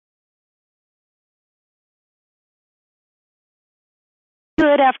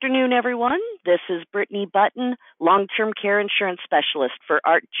Good afternoon, everyone. This is Brittany Button, long-term care insurance specialist for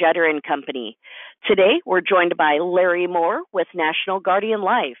Art Jetter and Company. Today, we're joined by Larry Moore with National Guardian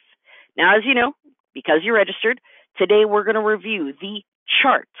Life. Now, as you know, because you're registered, today we're going to review the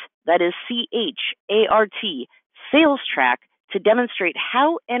chart, that is CHART, Sales Track, to demonstrate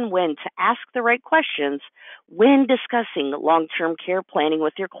how and when to ask the right questions when discussing long-term care planning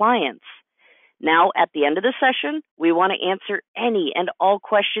with your clients. Now, at the end of the session, we want to answer any and all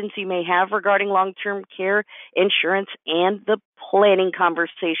questions you may have regarding long-term care insurance and the planning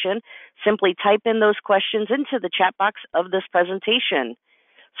conversation. Simply type in those questions into the chat box of this presentation.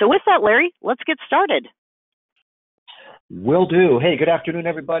 So with that, Larry, let's get started. Will do. Hey, good afternoon,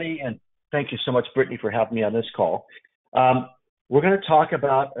 everybody, and thank you so much, Brittany, for having me on this call. We're going to talk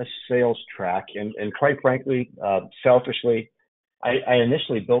about a sales track, and quite frankly, selfishly, I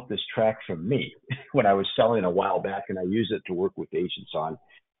initially built this track for me when I was selling a while back, and I use it to work with agents on.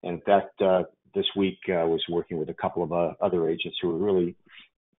 And in fact, this week I was working with a couple of other agents who were really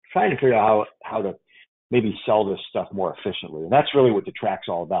trying to figure out how to maybe sell this stuff more efficiently. And that's really what the track's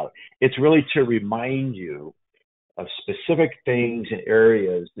all about. It's really to remind you of specific things and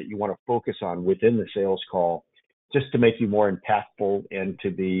areas that you want to focus on within the sales call, just to make you more impactful and to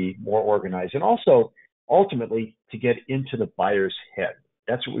be more organized. And also, ultimately, to get into the buyer's head.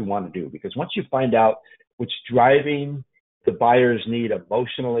 That's what we want to do, because once you find out what's driving the buyer's need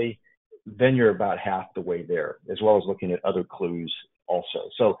emotionally, then you're about half the way there, as well as looking at other clues also.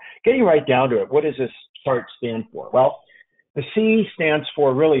 So getting right down to it, what does this chart stand for? Well, the C stands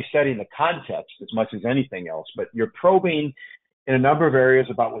for really setting the context as much as anything else, but you're probing in a number of areas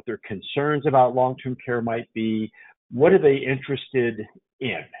about what their concerns about long-term care might be. What are they interested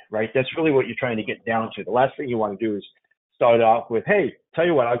in, right? That's really what you're trying to get down to. The last thing you want to do is start off with, hey, tell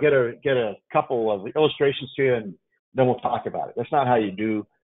you what, I'll get a couple of illustrations to you and then we'll talk about it. That's not how you do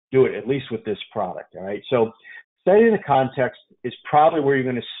it, at least with this product, all right? So setting the context is probably where you're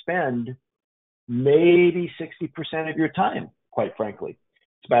going to spend maybe 60% of your time, quite frankly.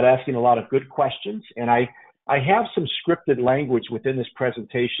 It's about asking a lot of good questions, and I have some scripted language within this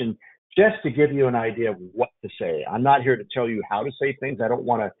presentation just to give you an idea of what to say. I'm not here to tell you how to say things. I don't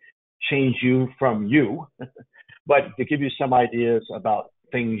want to change you from you, but to give you some ideas about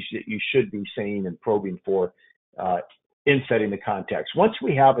things that you should be saying and probing for in setting the context. Once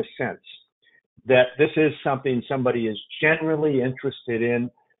we have a sense that this is something somebody is generally interested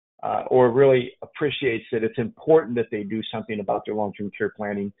in or really appreciates, that it's important that they do something about their long-term care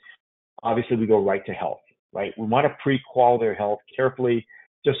planning, obviously we go right to health, right? We want to pre-qual their health carefully,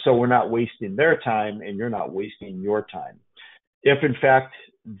 just so we're not wasting their time and you're not wasting your time. If, in fact,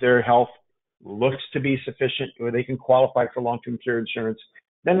 their health looks to be sufficient or they can qualify for long-term care insurance,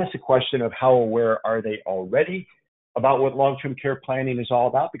 then it's a question of how aware are they already about what long-term care planning is all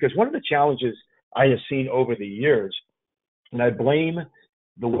about. Because one of the challenges I have seen over the years, and I blame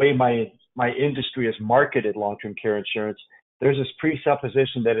the way my industry has marketed long-term care insurance, there's this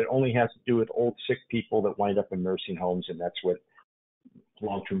presupposition that it only has to do with old, sick people that wind up in nursing homes, and that's what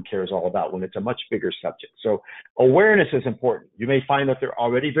long-term care is all about, when it's a much bigger subject. So awareness is important. You may find that they're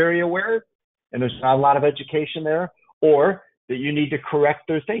already very aware and there's not a lot of education there, or that you need to correct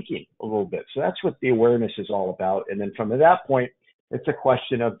their thinking a little bit. So that's what the awareness is all about. And then from that point, it's a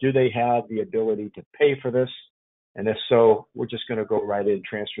question of, do they have the ability to pay for this? And if so, we're just going to go right in,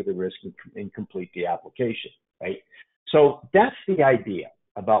 transfer the risk, and complete the application, right? So that's the idea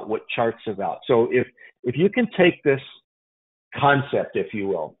about what chart's about. So if you can take this concept, if you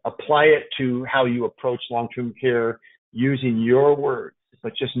will, apply it to how you approach long-term care using your words,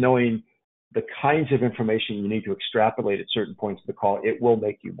 but just knowing the kinds of information you need to extrapolate at certain points of the call, it will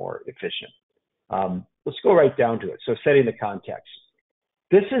make you more efficient. Let's go right down to it. So setting the context.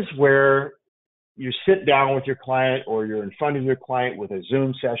 This is where you sit down with your client, or you're in front of your client with a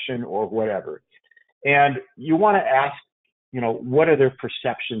Zoom session or whatever, and you want to ask, what are their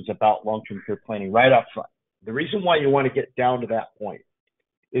perceptions about long-term care planning right up front. The reason why you want to get down to that point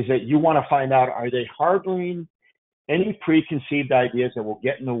is that you want to find out, are they harboring any preconceived ideas that will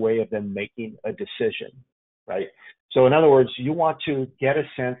get in the way of them making a decision, right? So in other words, you want to get a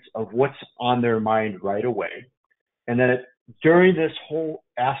sense of what's on their mind right away. And then during this whole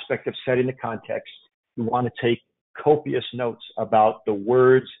aspect of setting the context, you want to take copious notes about the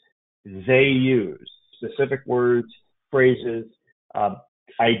words they use, specific words, phrases,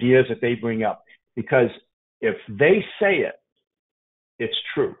 ideas that they bring up. Because if they say it, it's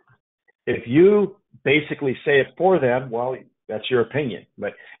true. If you basically say it for them, well, that's your opinion.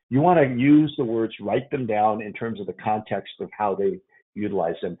 But you want to use the words, write them down in terms of the context of how they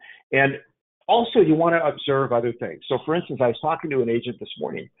utilize them. And Also, you want to observe other things. So, for instance, I was talking to an agent this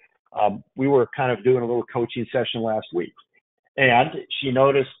morning. We were kind of doing a little coaching session last week, and she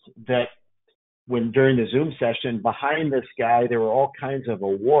noticed that when during the Zoom session, behind this guy, there were all kinds of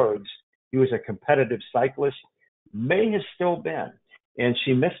awards. He was a competitive cyclist, may have still been, and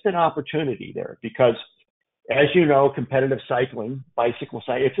she missed an opportunity there because, as you know, competitive cycling, bicycle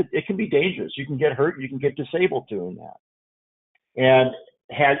cycling, it can be dangerous. You can get hurt, you can get disabled doing that. And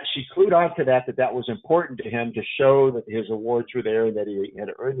had she clued on to that was important to him to show that his awards were there and that he had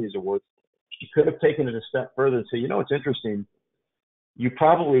earned these awards, she could have taken it a step further and say, it's interesting. You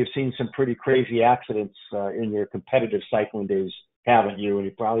probably have seen some pretty crazy accidents in your competitive cycling days, haven't you? And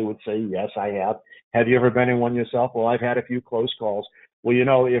he probably would say, yes, I have. Have you ever been in one yourself? Well, I've had a few close calls. Well,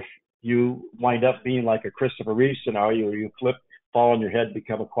 if you wind up being like a Christopher Reeve scenario where you flip, fall on your head,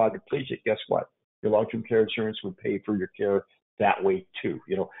 become a quadriplegic, guess what? Your long-term care insurance would pay for your care that way too.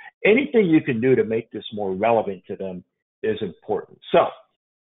 Anything you can do to make this more relevant to them is important. So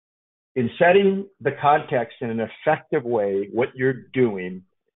in setting the context in an effective way, what you're doing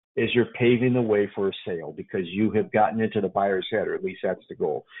is you're paving the way for a sale because you have gotten into the buyer's head, or at least that's the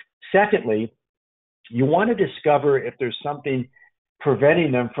goal. Secondly, you want to discover if there's something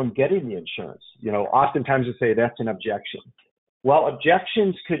preventing them from getting the insurance. Oftentimes they say that's an objection. Well,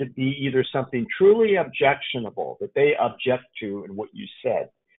 objections could be either something truly objectionable that they object to in what you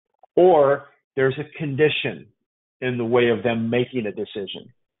said, or there's a condition in the way of them making a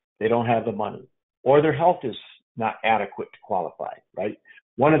decision. They don't have the money, or their health is not adequate to qualify, right?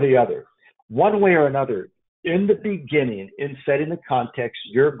 One or the other. One way or another, in the beginning, in setting the context,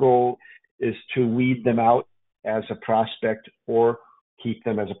 your goal is to weed them out as a prospect or keep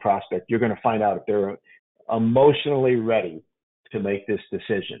them as a prospect. You're going to find out if they're emotionally ready to make this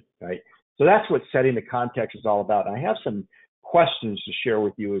decision, right? So that's what setting the context is all about. And I have some questions to share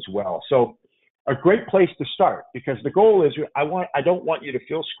with you as well. So a great place to start, because the goal is I don't want you to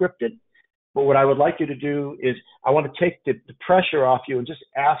feel scripted, but what I would like you to do is I want to take the pressure off you and just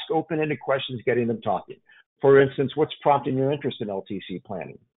ask open-ended questions, getting them talking. For instance, what's prompting your interest in LTC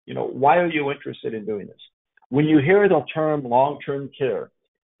planning? Why are you interested in doing this? When you hear the term long-term care,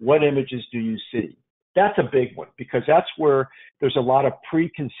 what images do you see? That's a big one, because that's where there's a lot of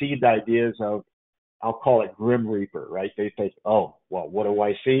preconceived ideas of, I'll call it Grim Reaper, right? They think, oh, well, what do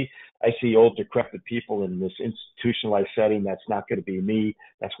I see? I see old, decrepit people in this institutionalized setting. That's not going to be me.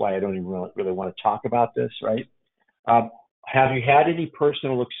 That's why I don't even really want to talk about this, right? Have you had any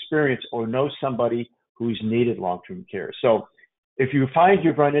personal experience or know somebody who's needed long-term care? So if you find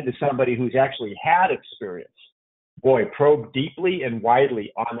you've run into somebody who's actually had experience, boy, probe deeply and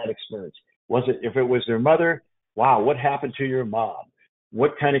widely on that experience. If it was their mother, wow, what happened to your mom?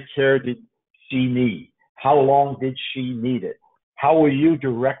 What kind of care did she need? How long did she need it? How were you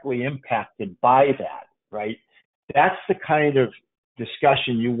directly impacted by that, right? That's the kind of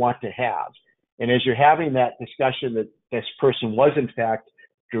discussion you want to have. And as you're having that discussion that this person was, in fact,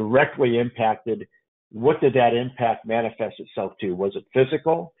 directly impacted, what did that impact manifest itself to? Was it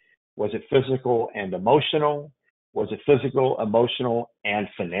physical? Was it physical and emotional? Was it physical, emotional, and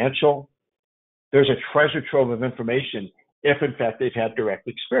financial? There's a treasure trove of information if, in fact, they've had direct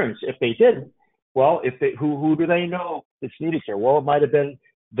experience. If they didn't, well, who do they know that's needed care? Well, it might have been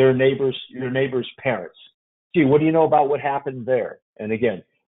your neighbor's parents. Gee, what do you know about what happened there? And again,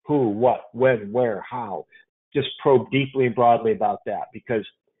 who, what, when, where, how? Just probe deeply and broadly about that, because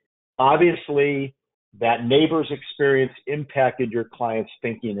obviously that neighbor's experience impacted your client's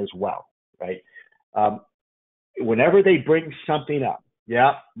thinking as well, right? Whenever they bring something up,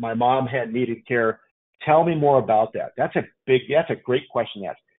 yeah, my mom had needed care. Tell me more about that. That's a great question to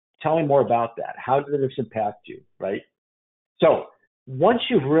ask. Tell me more about that. How did this impact you, right? So once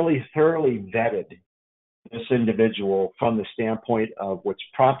you've really thoroughly vetted this individual from the standpoint of what's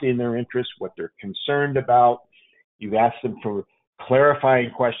prompting their interest, what they're concerned about, you've asked them for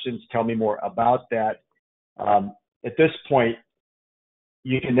clarifying questions, tell me more about that. At this point,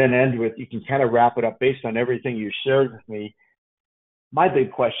 you can then you can kind of wrap it up based on everything you shared with me. My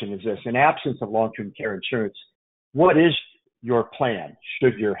big question is this: in absence of long-term care insurance, what is your plan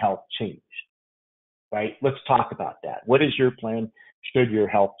should your health change, right? Let's talk about that. What is your plan should your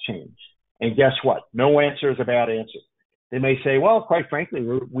health change? And guess what? No answer is a bad answer. They may say, well, quite frankly,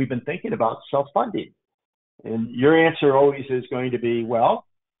 we've been thinking about self-funding. And your answer always is going to be, well,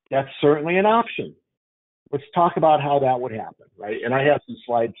 that's certainly an option. Let's talk about how that would happen, right? And I have some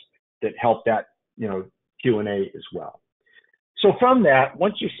slides that help that, Q&A as well. So from that,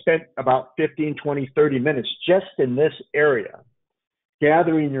 once you spent about 15, 20, 30 minutes just in this area,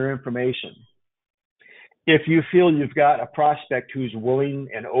 gathering your information, If you feel you've got a prospect who's willing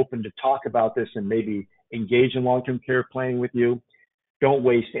and open to talk about this and maybe engage in long-term care planning with you, don't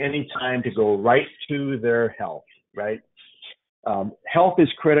waste any time to go right to their health, right? Health is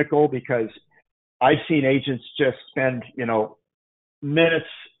critical because I've seen agents just spend, minutes,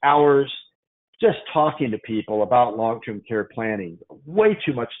 hours just talking to people about long-term care planning. Way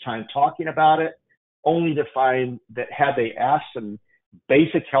too much time talking about it, only to find that had they asked some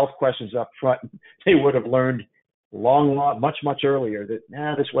basic health questions up front, they would have learned much earlier that,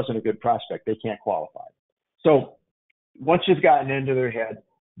 this wasn't a good prospect. They can't qualify. So once you've gotten into their head,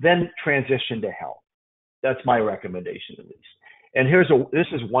 then transition to health. That's my recommendation, at least. And this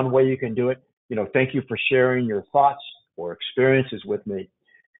is one way you can do it. Thank you for sharing your thoughts or experiences with me.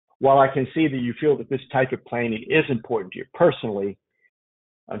 While I can see that you feel that this type of planning is important to you personally,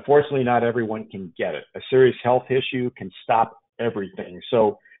 unfortunately, not everyone can get it. A serious health issue can stop everything.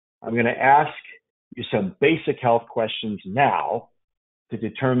 So I'm going to ask you some basic health questions now to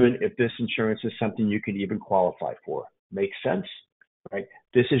determine if this insurance is something you can even qualify for. Make sense? Right?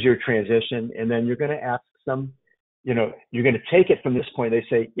 This is your transition, and then you're going to ask some, you're going to take it from this point. They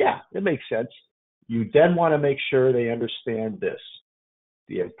say, yeah, it makes sense. You then want to make sure they understand this,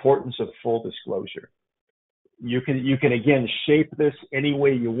 the importance of full disclosure. You can again shape this any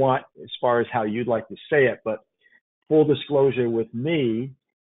way you want as far as how you'd like to say it, but full disclosure with me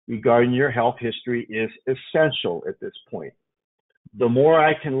regarding your health history is essential at this point. The more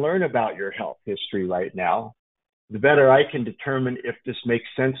I can learn about your health history right now, the better I can determine if this makes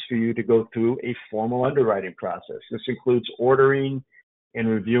sense for you to go through a formal underwriting process. This includes ordering and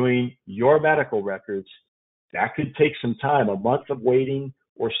reviewing your medical records. That could take some time, a month of waiting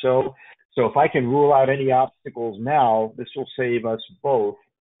or so. So if I can rule out any obstacles now, this will save us both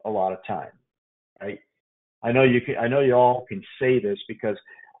a lot of time, right? I know you all can say this because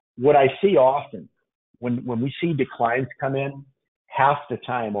what I see often when we see declines come in, half the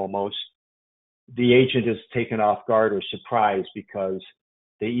time almost, the agent is taken off guard or surprised because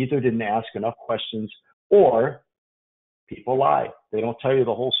they either didn't ask enough questions or people lie. They don't tell you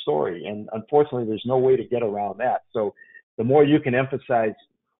the whole story. And unfortunately, there's no way to get around that. So the more you can emphasize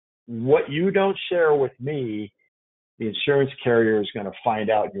what you don't share with me, the insurance carrier is going to find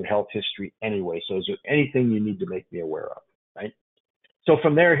out your health history anyway. So is there anything you need to make me aware of, right? So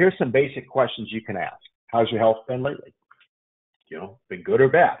from there, here's some basic questions you can ask. How's your health been lately? Been good or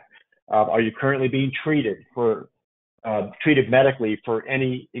bad? Are you currently being treated medically for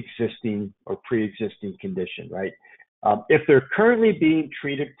any existing or pre-existing condition, right? If they're currently being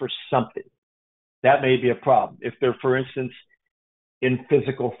treated for something, that may be a problem. If they're, for instance, in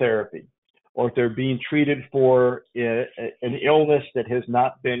physical therapy, or if they're being treated for an illness that has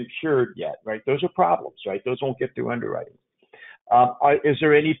not been cured yet, right? Those are problems, right? Those won't get through underwriting. Is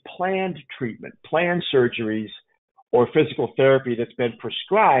there any planned treatment, planned surgeries, or physical therapy that's been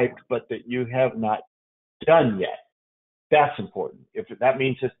prescribed but that you have not done yet? That's important. If that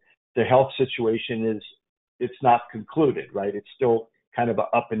means that the health situation it's not concluded, right? It's still kind of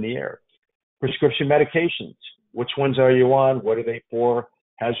up in the air. Prescription medications, which ones are you on? What are they for?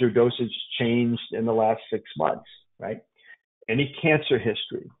 Has your dosage changed in the last 6 months, right? Any cancer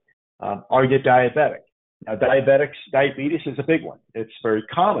history? Are you diabetic? Now, diabetes is a big one. It's very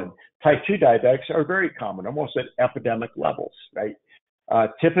common. Type 2 diabetics are very common, almost at epidemic levels, right?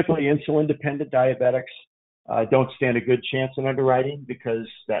 Typically, insulin-dependent diabetics don't stand a good chance in underwriting because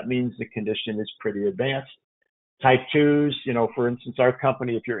that means the condition is pretty advanced. Type 2s, for instance, our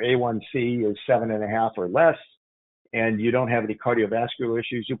company, if your A1C is 7.5 or less, and you don't have any cardiovascular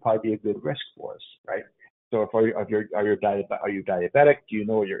issues, you'll probably be a good risk for us, right? So are you diabetic? Do you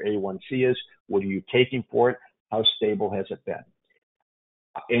know what your A1C is? What are you taking for it? How stable has it been?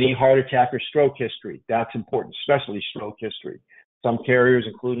 Any heart attack or stroke history? That's important, especially stroke history. Some carriers,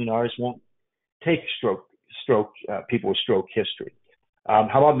 including ours, won't take people with stroke history. How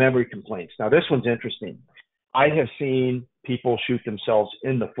about memory complaints? Now, this one's interesting. I have seen people shoot themselves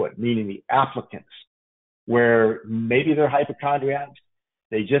in the foot, meaning the applicants, where maybe they're hypochondriacs,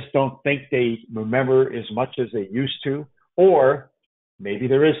 they just don't think they remember as much as they used to, or maybe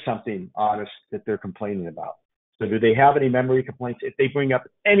there is something honest that they're complaining about. So do they have any memory complaints? If they bring up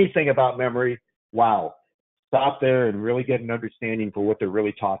anything about memory, wow, stop there and really get an understanding for what they're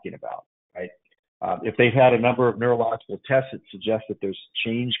really talking about, right? If they've had a number of neurological tests that suggest that there's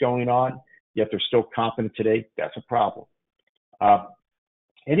change going on, yet they're still confident today, that's a problem.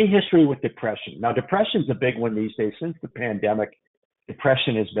 Any history with depression? Now, depression's a big one these days. Since the pandemic,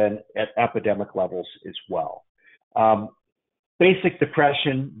 depression has been at epidemic levels as well. Basic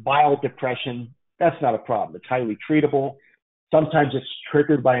depression, mild depression, that's not a problem. It's highly treatable. Sometimes it's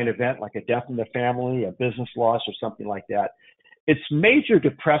triggered by an event like a death in the family, a business loss, or something like that. It's major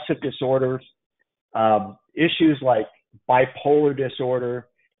depressive disorder, issues like bipolar disorder,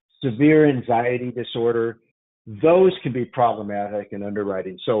 severe anxiety disorder. Those can be problematic in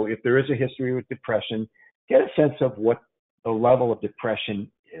underwriting. So if there is a history with depression, get a sense of what the level of depression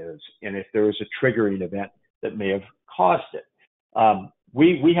is and if there is a triggering event that may have caused it.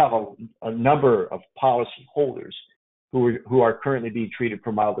 We have a number of policy holders who are currently being treated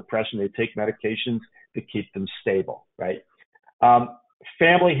for mild depression. They take medications to keep them stable, right?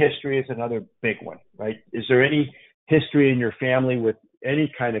 Family history is another big one, right? Is there any history in your family with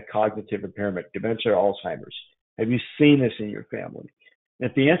any kind of cognitive impairment, dementia, Alzheimer's? Have you seen this in your family?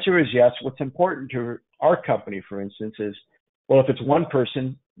 If the answer is yes, what's important to our company, for instance, is, well, if it's one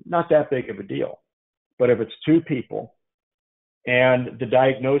person, not that big of a deal. But if it's two people and the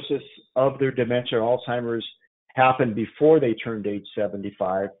diagnosis of their dementia or Alzheimer's happened before they turned age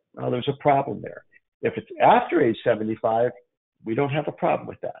 75, well, there's a problem there. If it's after age 75, we don't have a problem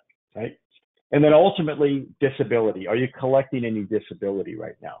with that, right? And then ultimately, disability. Are you collecting any disability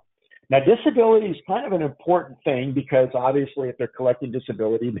right now? Now, disability is kind of an important thing because obviously if they're collecting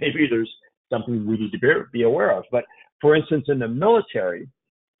disability, maybe there's something we need to be aware of. But for instance, in the military,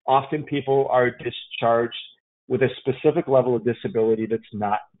 often people are discharged with a specific level of disability that's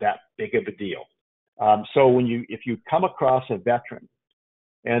not that big of a deal. So if you come across a veteran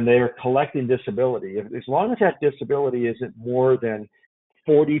and they're collecting disability, as long as that disability isn't more than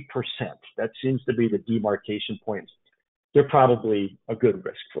 40%, that seems to be the demarcation point, they're probably a good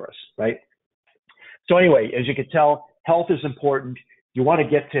risk for us, right? So anyway, as you can tell, health is important. You want to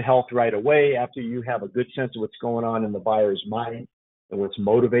get to health right away after you have a good sense of what's going on in the buyer's mind and what's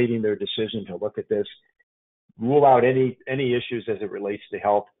motivating their decision to look at this. Rule out any issues as it relates to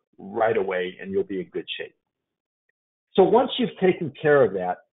health right away, and you'll be in good shape. So once you've taken care of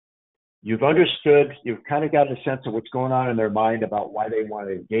that, you've understood, you've kind of got a sense of what's going on in their mind about why they want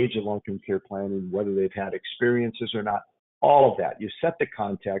to engage in long-term care planning, whether they've had experiences or not, all of that. You set the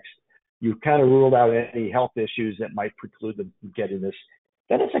context. You've kind of ruled out any health issues that might preclude them from getting this.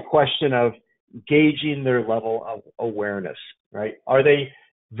 Then it's a question of gauging their level of awareness, right? Are they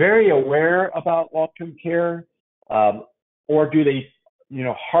very aware about long-term care, or do they,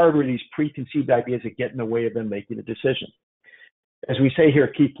 harbor these preconceived ideas that get in the way of them making a decision? As we say here,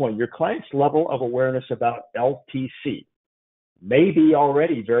 key point, your client's level of awareness about LTC may be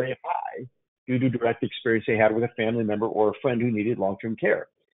already very high due to direct experience they had with a family member or a friend who needed long-term care.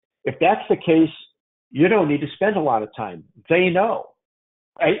 If that's the case, you don't need to spend a lot of time. They know,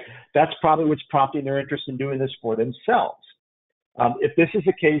 right? That's probably what's prompting their interest in doing this for themselves. If this is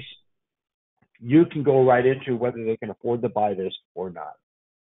the case, you can go right into whether they can afford to buy this or not.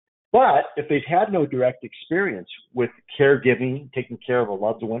 But if they've had no direct experience with caregiving, taking care of a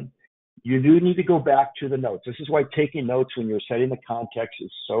loved one, you do need to go back to the notes. This is why taking notes when you're setting the context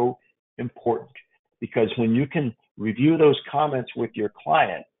is so important, because when you can review those comments with your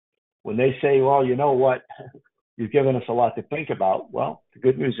client, when they say, well, you know what, you've given us a lot to think about. Well, the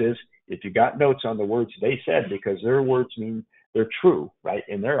good news is if you got notes on the words they said, because their words mean they're true, right,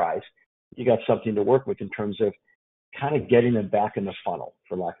 in their eyes, you got something to work with in terms of kind of getting them back in the funnel,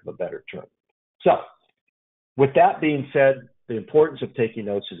 for lack of a better term. So with that being said, the importance of taking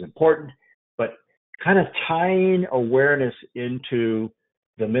notes is important, but kind of tying awareness into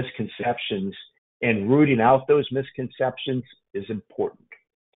the misconceptions and rooting out those misconceptions is important.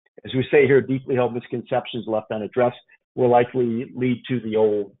 As we say here, deeply held misconceptions left unaddressed will likely lead to the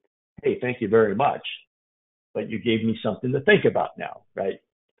old, hey, thank you very much, but you gave me something to think about now, right?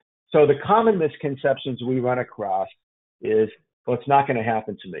 So the common misconceptions we run across is, well, it's not going to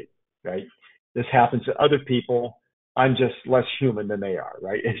happen to me, right? This happens to other people. I'm just less human than they are,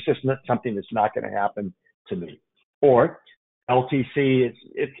 right? It's just not something that's not going to happen to me. Or LTC,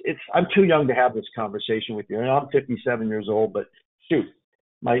 I'm too young to have this conversation with you. And I'm 57 years old, but shoot,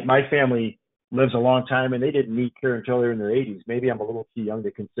 my family lives a long time and they didn't need care until they're in their 80s. Maybe I'm a little too young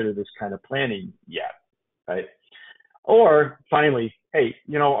to consider this kind of planning yet, right? Or finally, hey,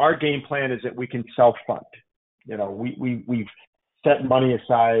 our game plan is that we can self-fund. We've set money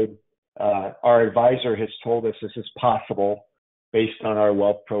aside. Our advisor has told us this is possible based on our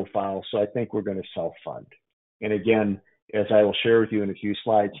wealth profile. So I think we're going to self-fund. And again, as I will share with you in a few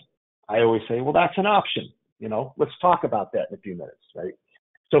slides, I always say, well, that's an option. Let's talk about that in a few minutes, right?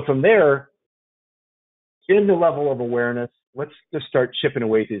 So from there, in the level of awareness, let's just start chipping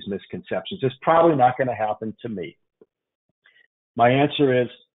away at these misconceptions. It's probably not going to happen to me. My answer is,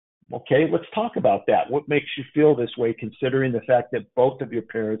 okay, let's talk about that. What makes you feel this way, considering the fact that both of your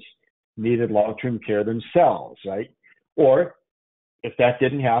parents needed long-term care themselves, right? Or If that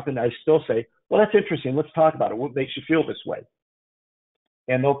didn't happen, I still say, well, that's interesting. Let's talk about it. What makes you feel this way?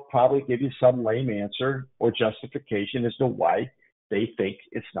 And they'll probably give you some lame answer or justification as to why they think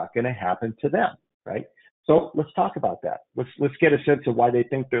it's not going to happen to them, right? So let's talk about that. Let's get a sense of why they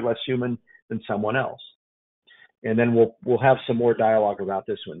think they're less human than someone else. And then we'll have some more dialogue about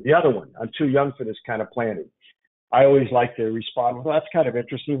this one. The other one, I'm too young for this kind of planning. I always like to respond, well, that's kind of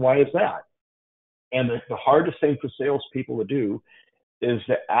interesting. Why is that? And the hardest thing for salespeople to do is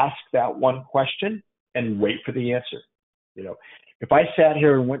to ask that one question and wait for the answer. You know, if I sat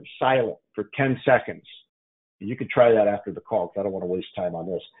here and went silent for 10 seconds, you could try that after the call because I don't want to waste time on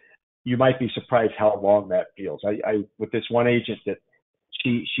this. You might be surprised how long that feels. I with this one agent that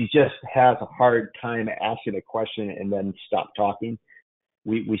she just has a hard time asking a question and then stop talking.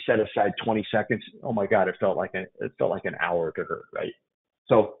 We set aside 20 seconds. Oh my God, it felt like an hour to her, right?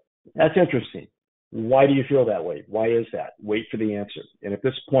 So that's interesting. Why do you feel that way? Why is that? Wait for the answer. And at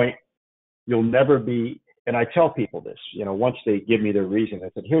this point, you'll never be, and I tell people this, once they give me their reason, I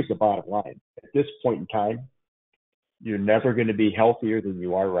said, here's the bottom line. At this point in time, you're never going to be healthier than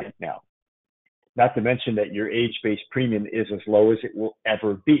you are right now. Not to mention that your age-based premium is as low as it will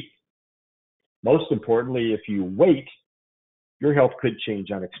ever be. Most importantly, if you wait, your health could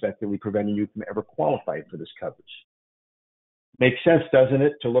change unexpectedly, preventing you from ever qualifying for this coverage. Makes sense, doesn't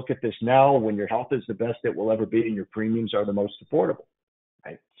it, to look at this now when your health is the best it will ever be and your premiums are the most affordable,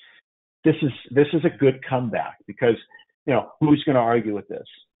 right? This is a good comeback because, who's going to argue with this?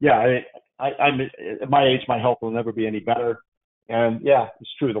 Yeah, I'm at my age, my health will never be any better. And yeah, it's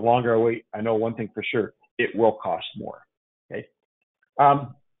true. The longer I wait, I know one thing for sure, it will cost more, okay?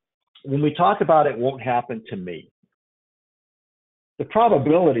 When we talk about it won't happen to me, the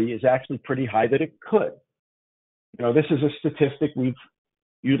probability is actually pretty high that it could. This is a statistic we've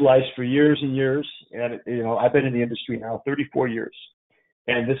utilized for years and years. And, I've been in the industry now 34 years.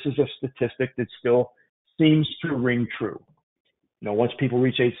 And this is a statistic that still seems to ring true. Once people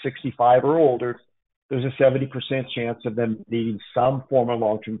reach age 65 or older, there's a 70% chance of them needing some form of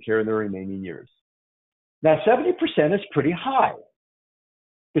long-term care in their remaining years. Now, 70% is pretty high.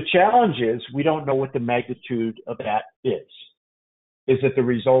 The challenge is we don't know what the magnitude of that is. Is it the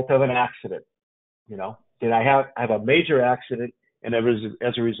result of an accident? Did I have a major accident, and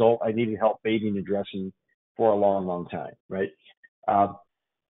as a result, I needed help bathing and dressing for a long, long time, right?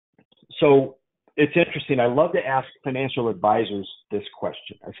 So it's interesting. I love to ask financial advisors this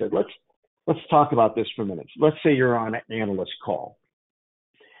question. I said, let's talk about this for a minute. Let's say you're on an analyst call,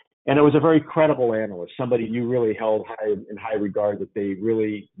 and it was a very credible analyst, somebody you really held in high regard, that they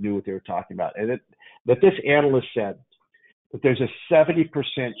really knew what they were talking about, and that this analyst said that there's a 70%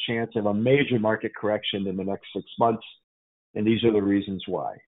 chance of a major market correction in the next 6 months, and these are the reasons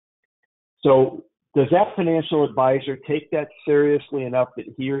why. So does that financial advisor take that seriously enough that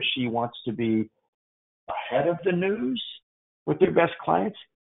he or she wants to be ahead of the news with their best clients?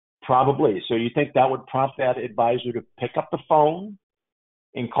 Probably. So you think that would prompt that advisor to pick up the phone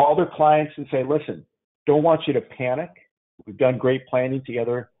and call their clients and say, listen, don't want you to panic. We've done great planning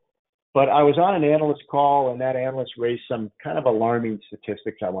together. But I was on an analyst call, and that analyst raised some kind of alarming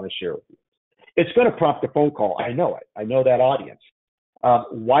statistics I want to share with you. It's going to prompt a phone call. I know it. I know that audience.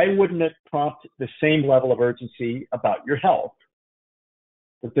 Why wouldn't it prompt the same level of urgency about your health?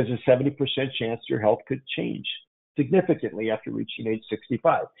 That there's a 70% chance your health could change significantly after reaching age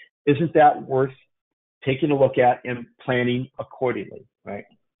 65. Isn't that worth taking a look at and planning accordingly, right?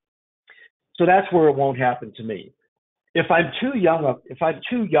 So that's where it won't happen to me. If I'm too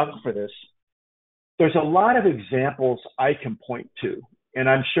young for this, there's a lot of examples I can point to, and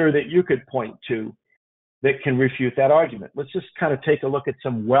I'm sure that you could point to that can refute that argument. Let's just kind of take a look at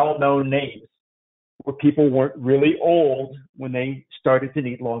some well-known names where people weren't really old when they started to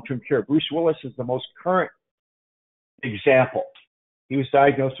need long-term care. Bruce Willis is the most current example. He was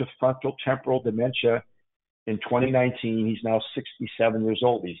diagnosed with frontotemporal dementia in 2019. He's now 67 years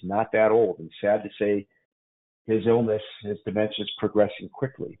old. He's not that old, and sad to say, his illness, his dementia is progressing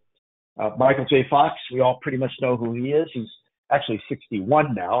quickly. Michael J. Fox, we all pretty much know who he is. He's actually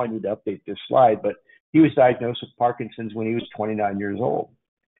 61 now. I need to update this slide, but he was diagnosed with Parkinson's when he was 29 years old.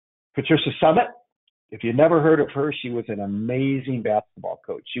 Patricia Summit, if you never heard of her, she was an amazing basketball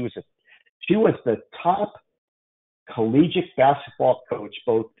coach. She was the top collegiate basketball coach,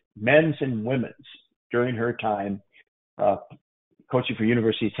 both men's and women's, during her time coaching for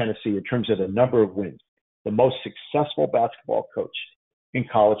University of Tennessee in terms of the number of wins. The most successful basketball coach in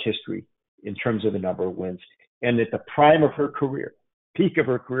college history in terms of the number of wins. And at the prime of her career, peak of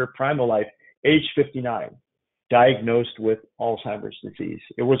her career, prime of life, age 59, diagnosed with Alzheimer's disease.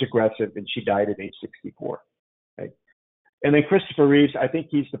 It was aggressive, and she died at age 64. Okay? And then Christopher Reeves, I think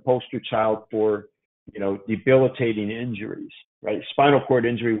he's the poster child for, debilitating injuries, right? Spinal cord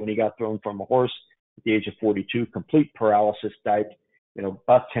injury when he got thrown from a horse at the age of 42, complete paralysis, died,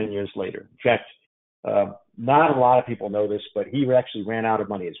 about 10 years later. In fact, not a lot of people know this, but he actually ran out of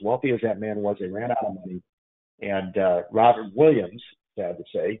money. As wealthy as that man was, he ran out of money. And Robert Williams, sad to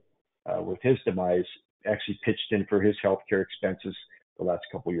say, with his demise, actually pitched in for his healthcare expenses the last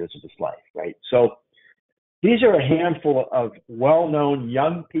couple of years of his life, right? So these are a handful of well-known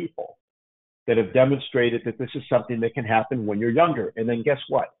young people that have demonstrated that this is something that can happen when you're younger. And then guess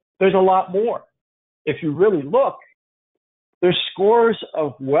what? There's a lot more. If you really look, there's scores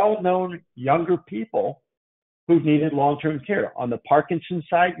of well-known younger people who've needed long-term care. On the Parkinson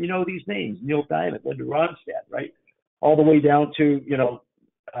side, these names, Neil Diamond, Linda Ronstadt, right? All the way down to,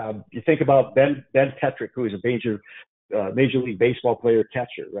 you think about Ben Petrick, who is a Major League Baseball player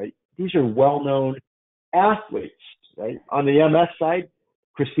catcher, right? These are well-known athletes, right? On the MS side,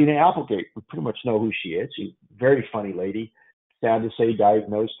 Christina Applegate, we pretty much know who she is. She's a very funny lady. Sad to say,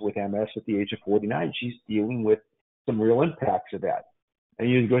 diagnosed with MS at the age of 49. She's dealing with some real impacts of that. And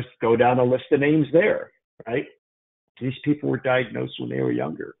you just go down a list of names there, right? These people were diagnosed when they were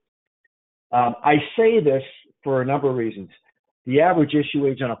younger. I say this for a number of reasons. The average issue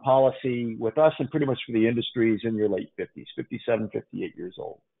age on a policy with us and pretty much for the industry is in your late 50s, 57, 58 years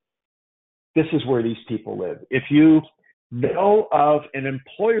old. This is where these people live. If you know of an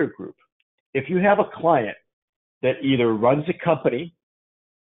employer group, if you have a client that either runs a company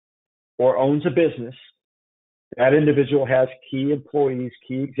or owns a business, that individual has key employees,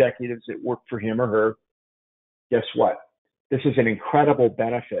 key executives that work for him or her, guess what? This is an incredible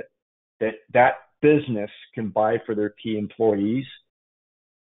benefit that business can buy for their key employees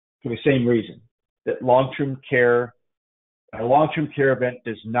for the same reason that a long-term care event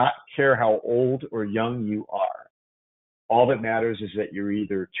does not care how old or young you are. All that matters is that you're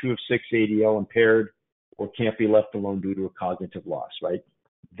either 2 of 6 ADL impaired or can't be left alone due to a cognitive loss, right?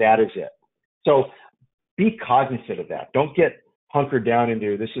 That is it. So be cognizant of that. Don't get hunkered down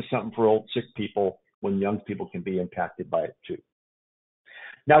into this is something for old, sick people when young people can be impacted by it too.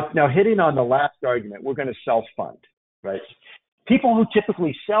 Now hitting on the last argument, we're going to self-fund, right? People who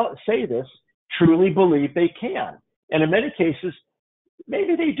typically say this truly believe they can. And in many cases,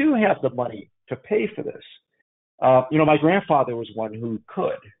 maybe they do have the money to pay for this. My grandfather was one who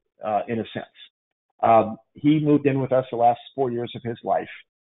could, in a sense. He moved in with us the last 4 years of his life.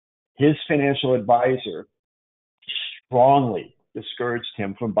 His financial advisor strongly discouraged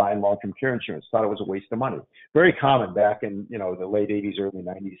him from buying long-term care insurance, thought it was a waste of money. Very common back in, the late 80s, early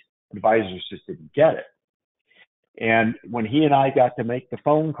 90s. Advisors just didn't get it. And when he and I got to make the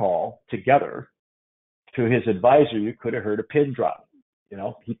phone call together to his advisor, you could have heard a pin drop.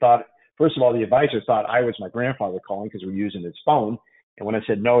 He thought, first of all, the advisor thought I was my grandfather calling because we're using his phone. And when I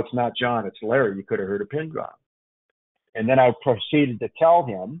said, no, it's not John, it's Larry, you could have heard a pin drop. And then I proceeded to tell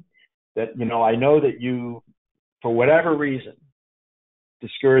him that, I know that you, for whatever reason,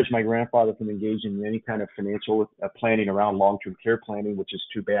 discouraged my grandfather from engaging in any kind of financial planning around long-term care planning, which is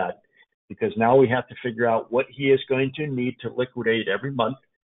too bad, because now we have to figure out what he is going to need to liquidate every month.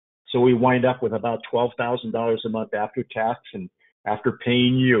 So we wind up with about $12,000 a month after tax and after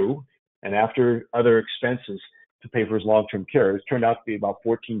paying you and after other expenses to pay for his long-term care. It turned out to be about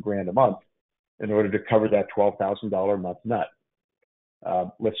 $14,000 a month in order to cover that $12,000 a month nut.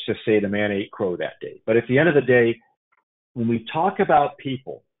 Let's just say the man ate crow that day. But at the end of the day, when we talk about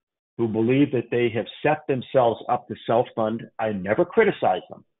people who believe that they have set themselves up to self-fund, I never criticize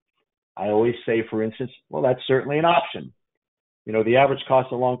them. I always say, for instance, well, that's certainly an option. The average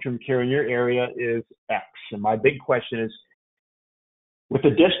cost of long-term care in your area is X. And my big question is, with a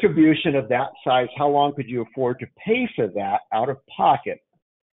distribution of that size, how long could you afford to pay for that out of pocket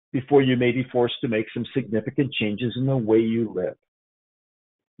before you may be forced to make some significant changes in the way you live?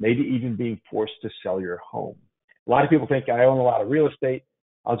 Maybe even being forced to sell your home. A lot of people think I own a lot of real estate,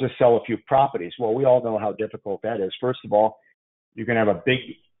 I'll just sell a few properties. Well, we all know how difficult that is. First of all, you're going to have a big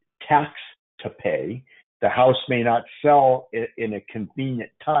tax to pay. The house may not sell in a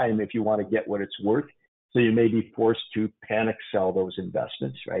convenient time if you want to get what it's worth. So you may be forced to panic sell those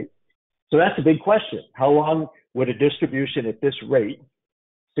investments, right? So that's a big question. How long would a distribution at this rate,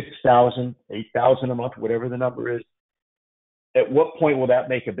 $6,000, $8,000 a month, whatever the number is, at what point will that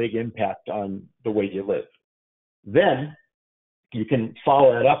make a big impact on the way you live? Then you can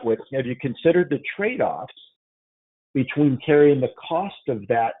follow that up with, have you considered the trade-offs between carrying the cost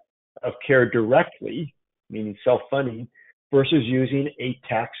of care directly, meaning self-funding, versus using a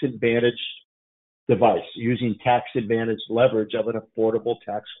tax-advantaged device, using tax-advantaged leverage of an affordable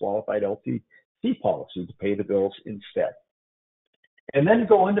tax-qualified LTC policy to pay the bills instead? and then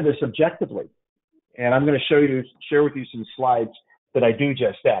go into this objectively. And I'm going to share with you some slides that I do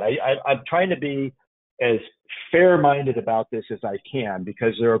just that. I'm trying to be as fair-minded about this as I can,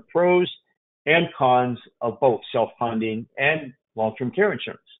 because there are pros and cons of both self-funding and long-term care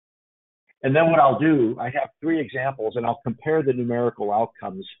insurance. And then what I'll do, I have 3 examples, and I'll compare the numerical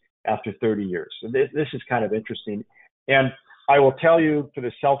outcomes after 30 years. So this is kind of interesting. And I will tell you, for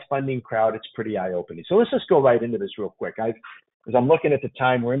the self-funding crowd, it's pretty eye-opening. So let's just go right into this real quick. As I'm looking at the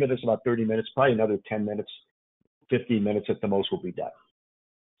time, we're into this about 30 minutes, probably another 10 minutes, 15 minutes at the most will be done.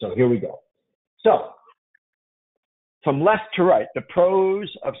 So here we go. So from left to right, the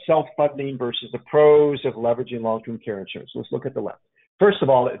pros of self-funding versus the pros of leveraging long-term care insurance. Let's look at the left. First of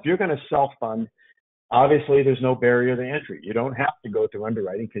all, if you're going to self-fund, obviously there's no barrier to entry. You don't have to go through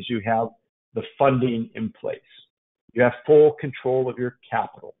underwriting because you have the funding in place. You have full control of your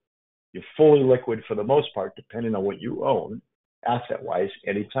capital. You're fully liquid for the most part, depending on what you own, asset-wise,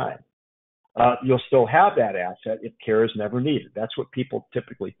 anytime. You'll still have that asset if care is never needed. That's what people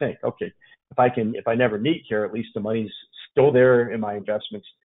typically think. Okay, if I never need care, at least the money's still there in my investments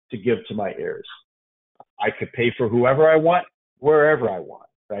to give to my heirs. I could pay for whoever I want, wherever I want,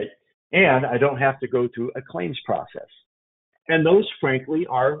 right? And I don't have to go through a claims process. And those, frankly,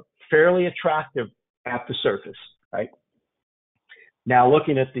 are fairly attractive at the surface, right? Now,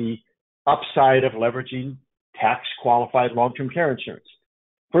 looking at the upside of leveraging tax-qualified long-term care insurance.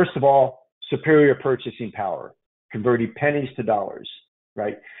 First of all, superior purchasing power, converting pennies to dollars,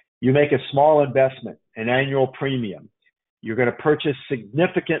 right? You make a small investment, an annual premium, you're going to purchase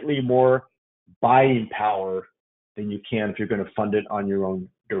significantly more buying power than you can if you're going to fund it on your own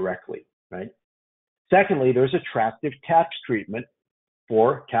directly, right? Secondly, there's attractive tax treatment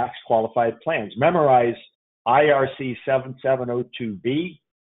for tax-qualified plans. Memorize IRC 7702B,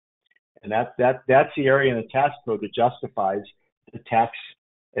 and that's the area in the tax code that justifies the tax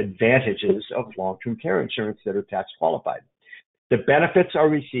advantages of long-term care insurance that are tax qualified. The benefits are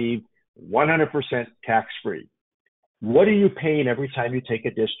received 100% tax-free. What are you paying every time you take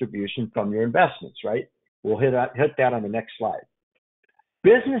a distribution from your investments, right? We'll hit that on the next slide.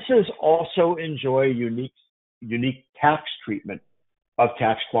 Businesses also enjoy unique tax treatment of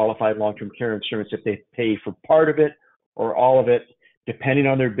tax-qualified long-term care insurance if they pay for part of it or all of it, depending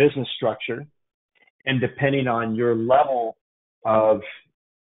on their business structure and depending on your level of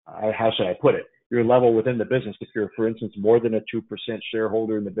how should I put it? Your level within the business. If you're, for instance, more than a 2%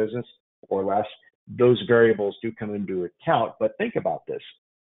 shareholder in the business or less, those variables do come into account. But think about this.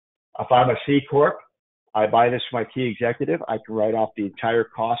 If I'm a C Corp, I buy this for my key executive, I can write off the entire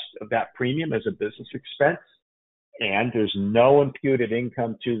cost of that premium as a business expense. And there's no imputed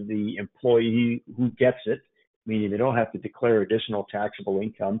income to the employee who gets it, meaning they don't have to declare additional taxable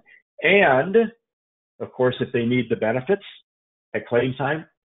income. And, of course, if they need the benefits at claim time,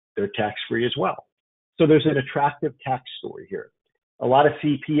 they're tax-free as well. So there's an attractive tax story here. A lot of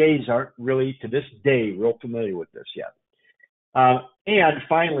CPAs aren't really, to this day, real familiar with this yet. And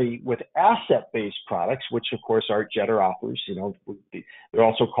finally, with asset-based products, which of course Art Jetter offers, they're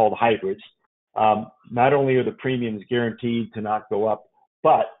also called hybrids. Not only are the premiums guaranteed to not go up,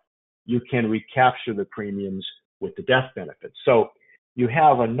 but you can recapture the premiums with the death benefits. So you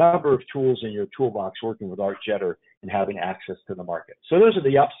have a number of tools in your toolbox working with Art Jetter and having access to the market. So those are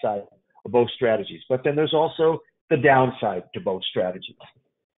the upside of both strategies. But then there's also the downside to both strategies.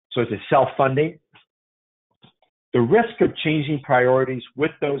 So it's a self-funding. The risk of changing priorities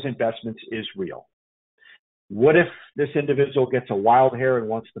with those investments is real. What if this individual gets a wild hair and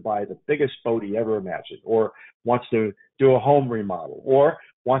wants to buy the biggest boat he ever imagined, or wants to do a home remodel, or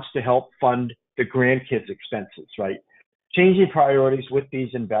wants to help fund the grandkids' expenses, right? Changing priorities with these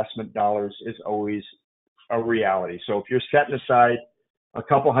investment dollars is always a reality. So if you're setting aside a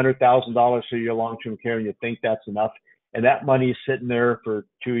couple $100,000 for your long-term care and you think that's enough, and that money is sitting there for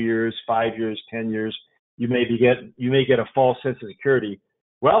 2 years, 5 years, 10 years, you may get a false sense of security.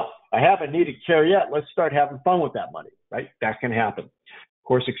 Well, I haven't needed care yet. Let's start having fun with that money, right? That can happen. Of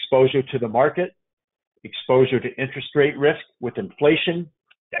course, exposure to the market, exposure to interest rate risk with inflation,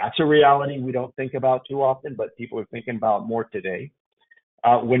 that's a reality we don't think about too often, but people are thinking about more today.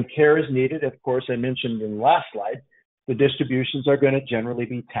 When care is needed, of course, I mentioned in the last slide, the distributions are going to generally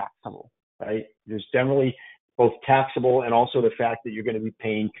be taxable, right? There's generally both taxable and also the fact that you're going to be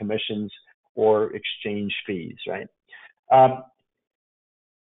paying commissions or exchange fees, right?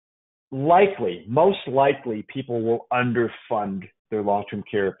 Most likely, people will underfund their long-term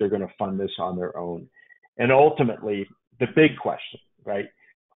care if they're going to fund this on their own. And ultimately, the big question, right?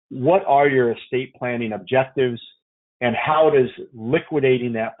 What are your estate planning objectives, and how does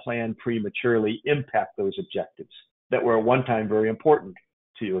liquidating that plan prematurely impact those objectives? that were at one time very important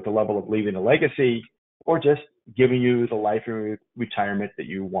to you at the level of leaving a legacy or just giving you the life and retirement that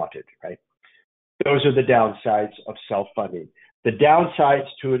you wanted, right? Those are the downsides of self-funding. The downsides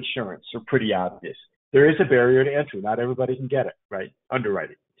to insurance are pretty obvious. There is a barrier to entry. Not everybody can get it, right?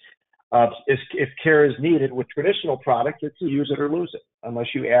 Underwriting. If care is needed with traditional products, it's a use it or lose it, unless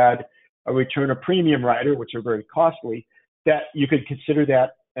you add a return of premium rider, which are very costly, that you could consider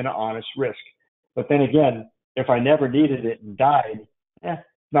that an honest risk. But then again, if I never needed it and died, it's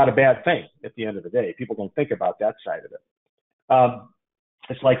not a bad thing at the end of the day. People don't think about that side of it.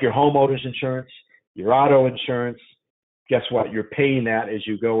 It's like your homeowner's insurance, your auto insurance. Guess what? You're paying that as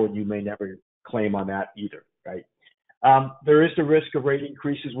you go, and you may never claim on that either, right? There is the risk of rate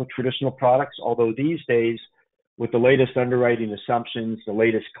increases with traditional products, although these days, with the latest underwriting assumptions, the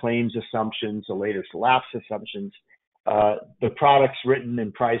latest claims assumptions, the latest lapse assumptions, the products written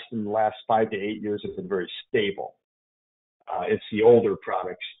and priced in the last 5 to 8 years have been very stable. It's the older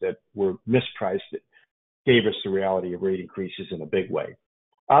products that were mispriced that gave us the reality of rate increases in a big way.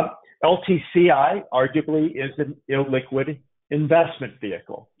 LTCI arguably is an illiquid investment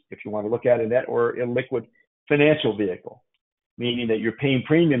vehicle, if you want to look at it that, or illiquid financial vehicle, meaning that you're paying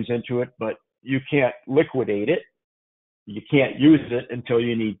premiums into it, but you can't liquidate it. You can't use it until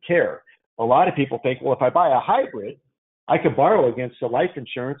you need care. A lot of people think, well, if I buy a hybrid, I could borrow against the life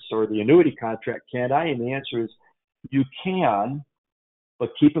insurance or the annuity contract, can't I? And the answer is you can,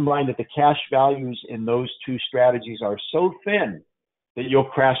 but keep in mind that the cash values in those two strategies are so thin that you'll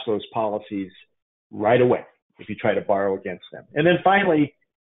crash those policies right away if you try to borrow against them. And then finally,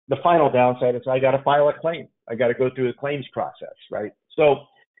 the final downside is I got to file a claim. I got to go through the claims process, right? So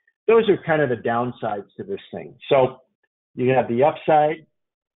those are kind of the downsides to this thing. So you have the upside,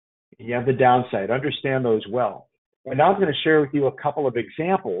 you have the downside. Understand those well. And now I'm going to share with you a couple of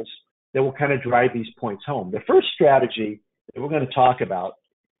examples that will kind of drive these points home. The first strategy that we're going to talk about,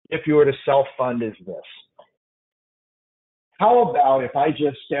 if you were to self-fund, is this. How about if I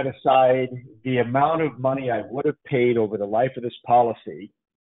just set aside the amount of money I would have paid over the life of this policy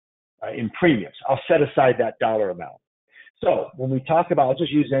in premiums? I'll set aside that dollar amount. So when we talk about, I'll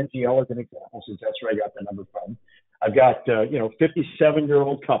just use NGL as an example since that's where I got the number from. I've got,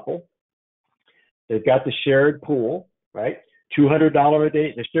 57-year-old couple. They've got the shared pool, right? $200 a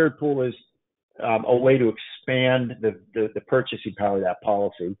day. The shared pool is a way to expand the purchasing power of that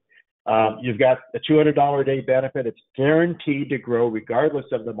policy. You've got a $200 a day benefit. It's guaranteed to grow regardless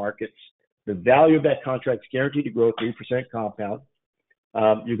of the markets. The value of that contract is guaranteed to grow 3% compound.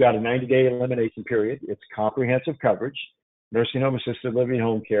 You've got a 90-day elimination period. It's comprehensive coverage, nursing home, assisted living,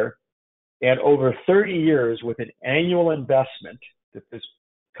 home care. And over 30 years with an annual investment that this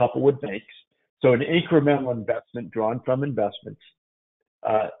couple would make, so an incremental investment drawn from investments,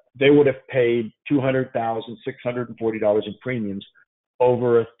 they would have paid $200,640 in premiums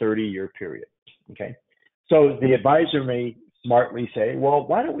over a 30-year period, okay? So the advisor may smartly say, well,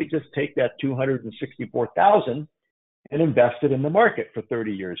 why don't we just take that $264,000 and invest it in the market for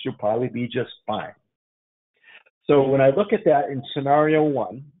 30 years? You'll probably be just fine. So when I look at that in scenario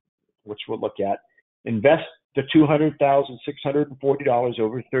one, which we'll look at, invest the $200,640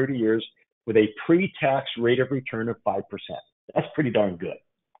 over 30 years with a pre-tax rate of return of 5%. That's pretty darn good,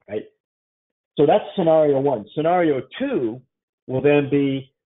 right? So that's scenario one. Scenario two will then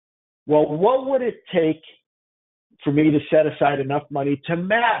be, well, what would it take for me to set aside enough money to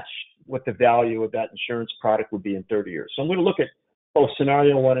match what the value of that insurance product would be in 30 years? So I'm going to look at both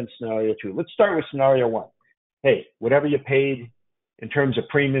scenario one and scenario two. Let's start with scenario one. Hey, whatever you paid in terms of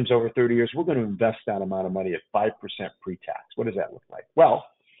premiums over 30 years, we're going to invest that amount of money at 5% pre-tax. What does that look like? Well,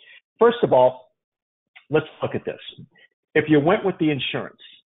 first of all, let's look at this. If you went with the insurance,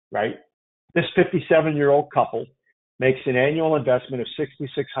 right, this 57-year-old couple makes an annual investment of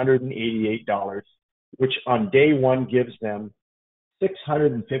 $6,688, which on day one gives them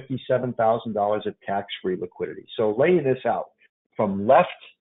 $657,000 of tax-free liquidity. So laying this out from left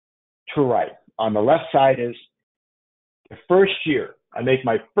to right. On the left side is the first year, I make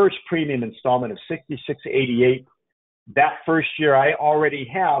my first premium installment of $6,688. That first year, I already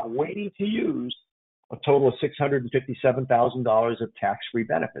have waiting to use a total of $657,000 of tax-free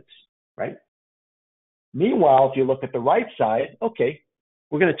benefits, right? Meanwhile, if you look at the right side, okay,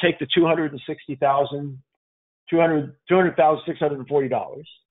 we're going to take the $200,640.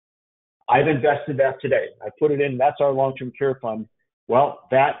 I've invested that today. I put it in. That's our long-term care fund. Well,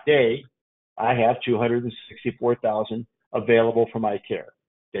 that day, I have $264,000 available for my care,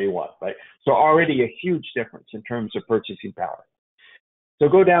 day one, right? So already a huge difference in terms of purchasing power. So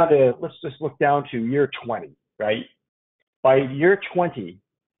go down to, let's just look down to year 20, right? By year 20,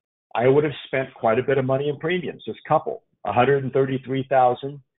 I would have spent quite a bit of money in premiums, this couple,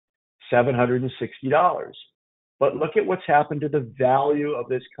 $133,760. But look at what's happened to the value of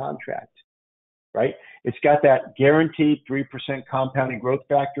this contract, right? It's got that guaranteed 3% compounding growth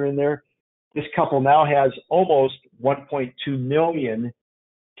factor in there. This couple now has almost 1.2 million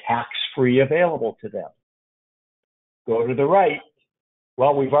tax-free available to them. Go to the right.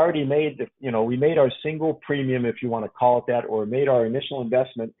 Well, we've already made we made our single premium, if you want to call it that, or made our initial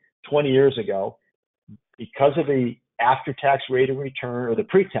investment 20 years ago. Because of the after-tax rate of return, or the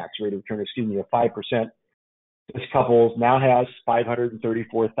pre-tax rate of return, of 5%, this couple now has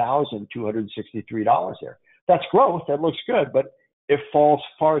 $534,263 there. That's growth. That looks good, but it falls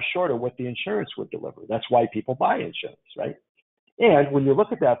far short of what the insurance would deliver. That's why people buy insurance, right? And when you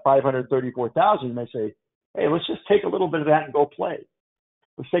look at that $534,000, you may say, hey, let's just take a little bit of that and go play.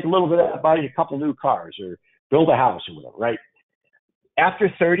 Let's take a little bit of that and buy a couple new cars or build a house or whatever, right? After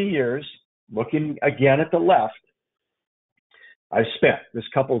 30 years, looking again at the left, this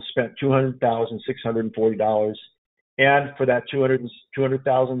couple spent $200,640. And for that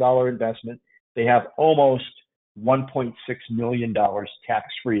 $200,000 investment, they have almost $1.6 million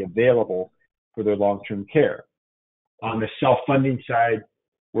tax-free available for their long-term care. On the self-funding side,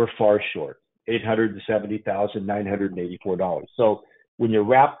 we're far short, $870,984. So when you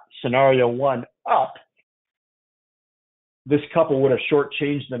wrap scenario one up, this couple would have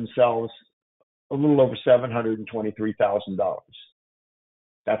shortchanged themselves a little over $723,000.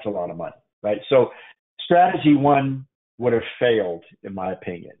 That's a lot of money, right? So strategy one would have failed, in my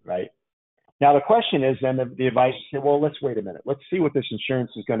opinion, right? Now, the question is then the advisor said, well, let's wait a minute. Let's see what this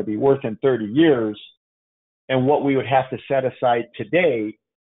insurance is going to be worth in 30 years and what we would have to set aside today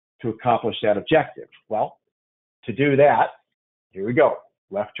to accomplish that objective. Well, to do that, here we go,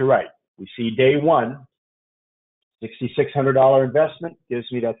 left to right. We see day one, $6,600 investment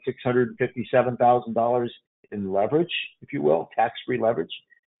gives me that $657,000 in leverage, if you will, tax-free leverage.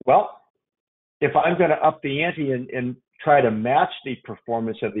 Well, if I'm going to up the ante and try to match the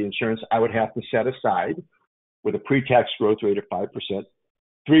performance of the insurance, I would have to set aside, with a pre-tax growth rate of 5%,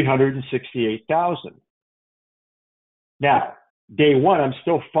 $368,000. Now, day one, I'm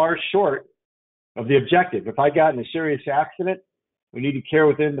still far short of the objective. If I got in a serious accident, we needed care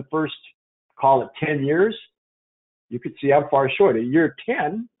within the first, call it 10 years, you could see I'm far short. At year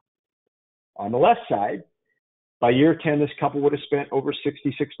 10, on the left side, by year 10, this couple would have spent over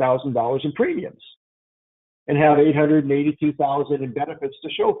 $66,000 in premiums and have $882,000 in benefits to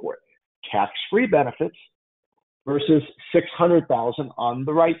show for it. Tax-free benefits versus $600,000 on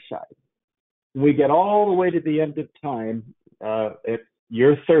the right side. When we get all the way to the end of time, at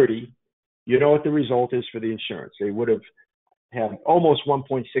year 30, you know what the result is for the insurance. They would have had almost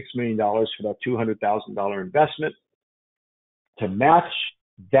 $1.6 million for that $200,000 investment. To match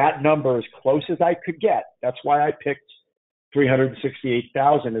that number as close as I could get, that's why I picked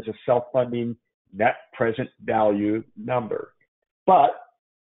 $368,000 as a self-funding net present value number. But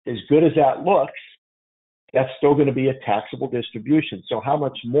as good as that looks, that's still going to be a taxable distribution. So how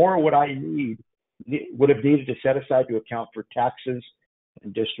much more would I would have needed to set aside to account for taxes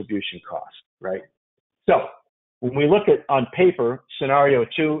and distribution costs, right? So when we look at, on paper, scenario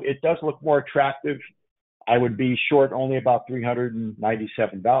two, it does look more attractive. I would be short only about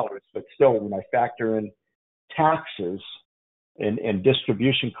 $397, but still, when I factor in taxes and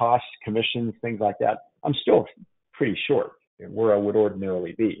distribution costs, commissions, things like that, I'm still pretty short where I would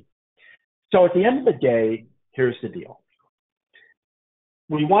ordinarily be. So at the end of the day, here's the deal.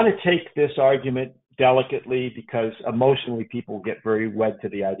 We want to take this argument delicately because emotionally people get very wed to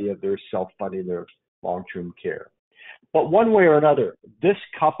the idea of their self-funding their long-term care. But one way or another, this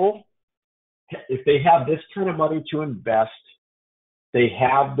couple, if they have this kind of money to invest, they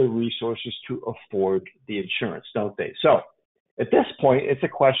have the resources to afford the insurance, don't they? So at this point, it's a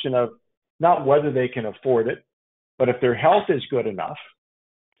question of not whether they can afford it, but if their health is good enough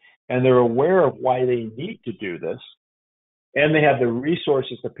and they're aware of why they need to do this, and they have the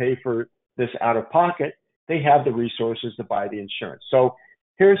resources to pay for this out of pocket, they have the resources to buy the insurance. So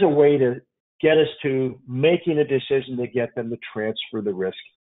here's a way to get us to making a decision to get them to transfer the risk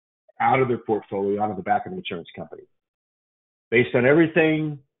out of their portfolio, out of the back of the insurance company. Based on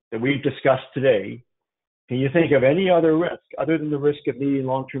everything that we've discussed today, can you think of any other risk other than the risk of needing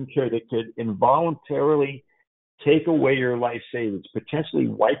long-term care that could involuntarily take away your life savings, potentially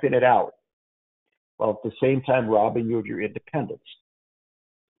wiping it out, while at the same time robbing you of your independence?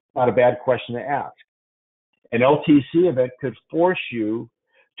 Not a bad question to ask. An LTC event could force you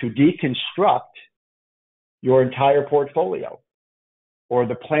to deconstruct your entire portfolio or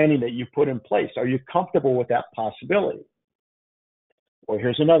the planning that you put in place. Are you comfortable with that possibility? Or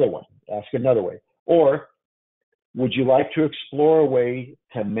here's another one. Ask another way. Or would you like to explore a way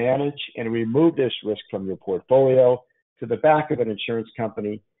to manage and remove this risk from your portfolio to the back of an insurance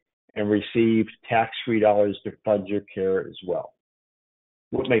company and receive tax-free dollars to fund your care as well?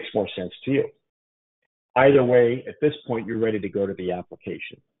 What makes more sense to you? Either way, at this point, you're ready to go to the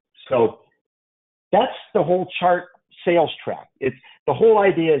application. So that's the whole chart sales track. It's the whole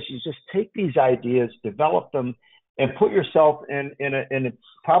idea is you just take these ideas, develop them, and put yourself in it's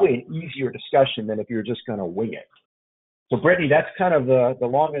probably an easier discussion than if you're just going to wing it. So Brittany, that's kind of the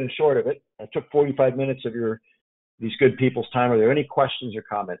long and the short of it. I took 45 minutes of these good people's time. Are there any questions or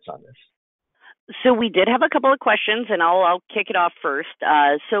comments on this? So we did have a couple of questions, and I'll kick it off first.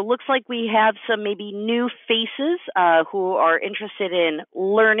 So it looks like we have some maybe new faces who are interested in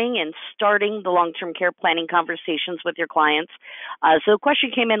learning and starting the long-term care planning conversations with your clients. So the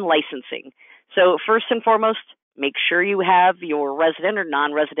question came in licensing. So first and foremost, make sure you have your resident or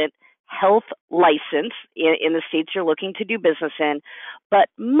non-resident health license in the states you're looking to do business in. But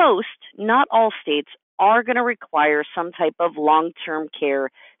most, not all states, are going to require some type of long-term care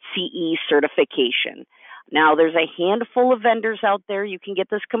CE certification. Now, there's a handful of vendors out there you can get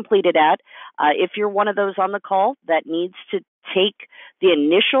this completed at. If you're one of those on the call that needs to take the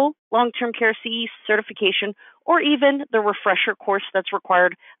initial long-term care CE certification or even the refresher course that's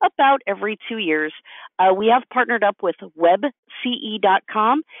required about every 2 years, we have partnered up with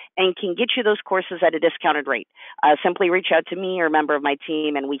webce.com and can get you those courses at a discounted rate. Simply reach out to me or a member of my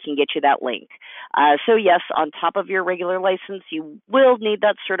team and we can get you that link. So yes, on top of your regular license, you will need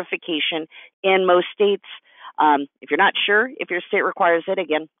that certification in most states. If you're not sure if your state requires it,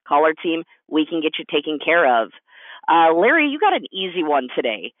 again, call our team. We can get you taken care of. Larry, you got an easy one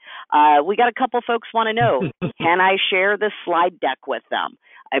today. We got a couple folks want to know, can I share this slide deck with them?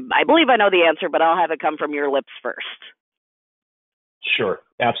 I believe I know the answer, but I'll have it come from your lips first. Sure,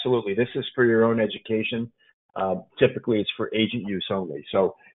 absolutely. This is for your own education. Typically, it's for agent use only.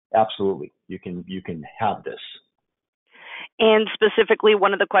 So absolutely, you can have this. And specifically,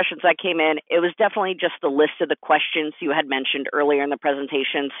 one of the questions that came in, it was definitely just the list of the questions you had mentioned earlier in the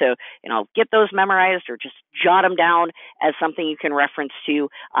presentation. So, get those memorized or just jot them down as something you can reference to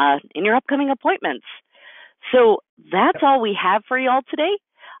in your upcoming appointments. So that's all we have for you all today.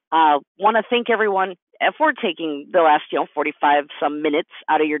 Want to thank everyone for taking the last 45 some minutes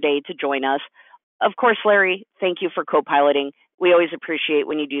out of your day to join us. Of course, Larry, thank you for co-piloting. We always appreciate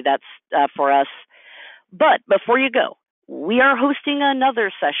when you do that for us. But before you go, we are hosting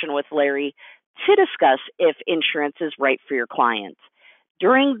another session with Larry to discuss if insurance is right for your client.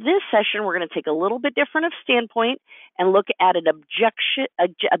 During this session, we're going to take a little bit different of standpoint and look at an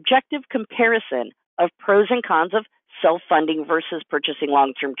objective comparison of pros and cons of self-funding versus purchasing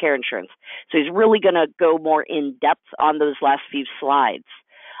long-term care insurance. So he's really going to go more in depth on those last few slides.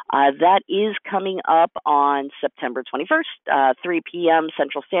 That is coming up on September 21st, 3 p.m.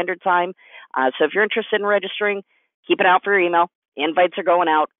 Central Standard Time. So if you're interested in registering, keep it out for your email. Invites are going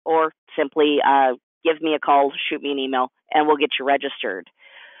out, or simply give me a call, shoot me an email, and we'll get you registered.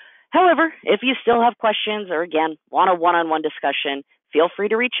 However, if you still have questions or, again, want a one-on-one discussion, feel free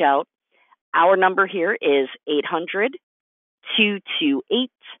to reach out. Our number here is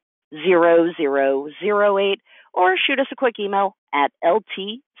 800-228-0008, or shoot us a quick email at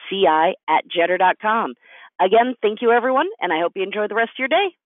ltci@jetter.com. Again, thank you, everyone, and I hope you enjoy the rest of your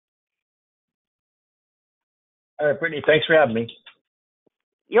day. All right, Brittany, thanks for having me.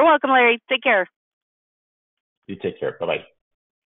 You're welcome, Larry. Take care. You take care. Bye-bye.